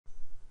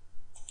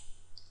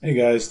Hey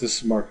guys, this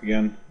is Mark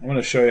again. I'm going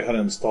to show you how to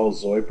install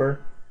Zoiper.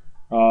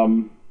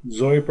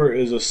 Zoiper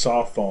is a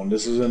soft phone.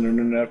 This is an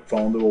internet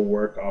phone that will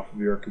work off of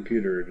your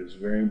computer. It is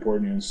very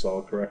important you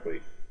install it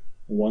correctly.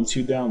 Once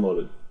you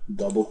download it,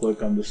 double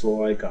click on this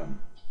little icon.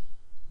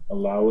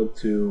 Allow it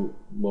to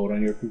load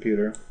on your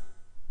computer.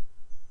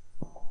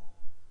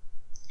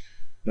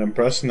 Then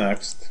press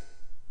next.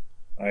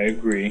 I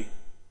agree.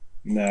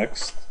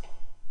 Next.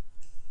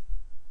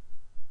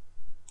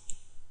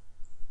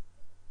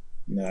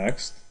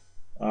 Next.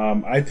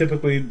 I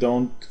typically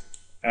don't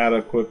add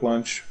a quick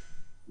launch,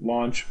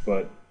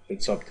 but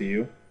it's up to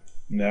you.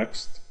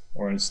 Next,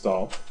 or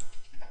install.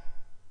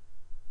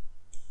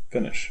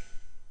 Finish.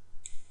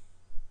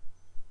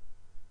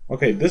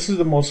 Okay, this is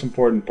the most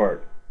important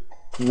part.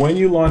 When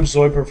you launch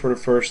Zoiper for the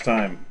first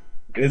time,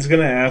 it's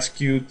going to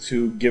ask you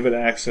to give it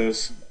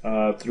access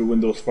through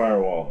Windows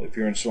Firewall if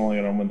you're installing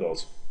it on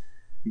Windows.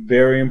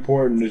 Very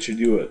important that you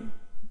do it.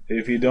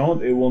 If you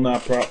don't, it will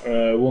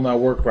not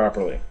work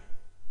properly.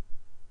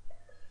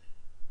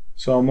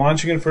 So I'm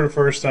launching it for the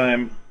first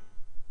time.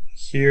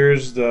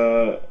 Here's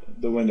the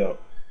window.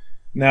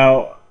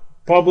 Now,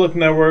 public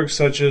networks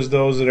such as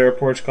those at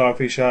airports,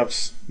 coffee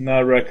shops,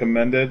 not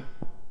recommended.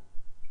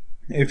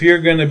 If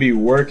you're going to be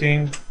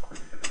working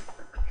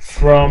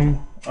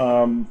from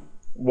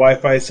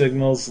Wi-Fi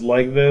signals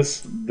like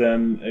this,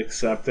 then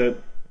accept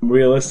it.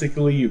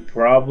 Realistically, you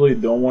probably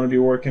don't want to be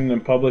working in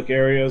public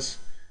areas.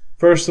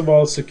 First of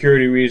all,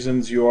 security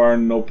reasons. You are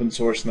an open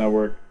source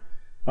network.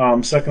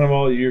 Second of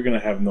all, you're going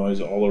to have noise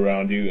all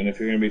around you, and if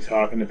you're going to be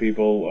talking to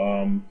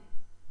people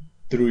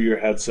through your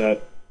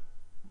headset,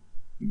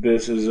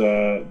 this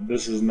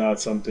is not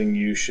something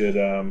you should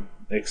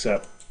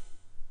accept.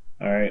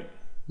 All right,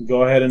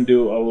 go ahead and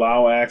do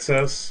allow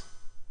access.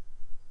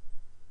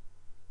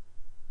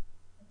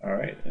 All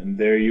right, and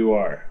there you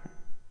are.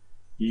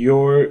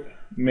 Your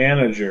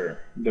manager,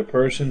 the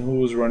person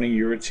who is running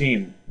your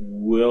team,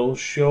 will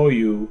show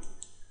you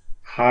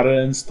how to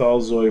install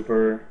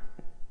Zoiper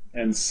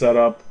and set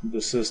up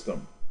the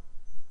system.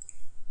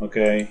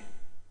 Okay.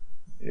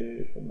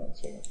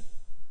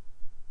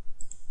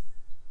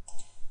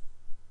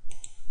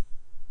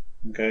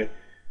 Okay.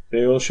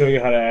 They will show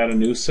you how to add a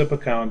new SIP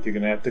account. You're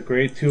going to have to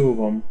create 2 of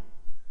them.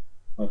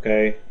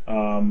 Okay.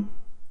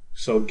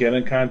 So get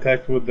in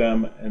contact with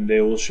them and they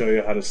will show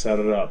you how to set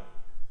it up.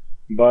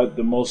 But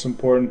the most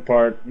important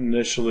part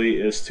initially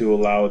is to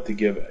allow it to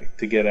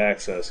get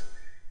access.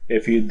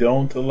 If you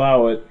don't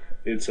allow it,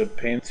 it's a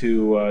pain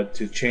to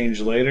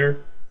change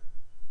later.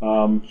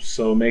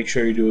 So make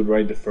sure you do it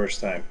right the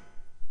first time.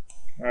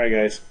 Alright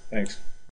guys, thanks.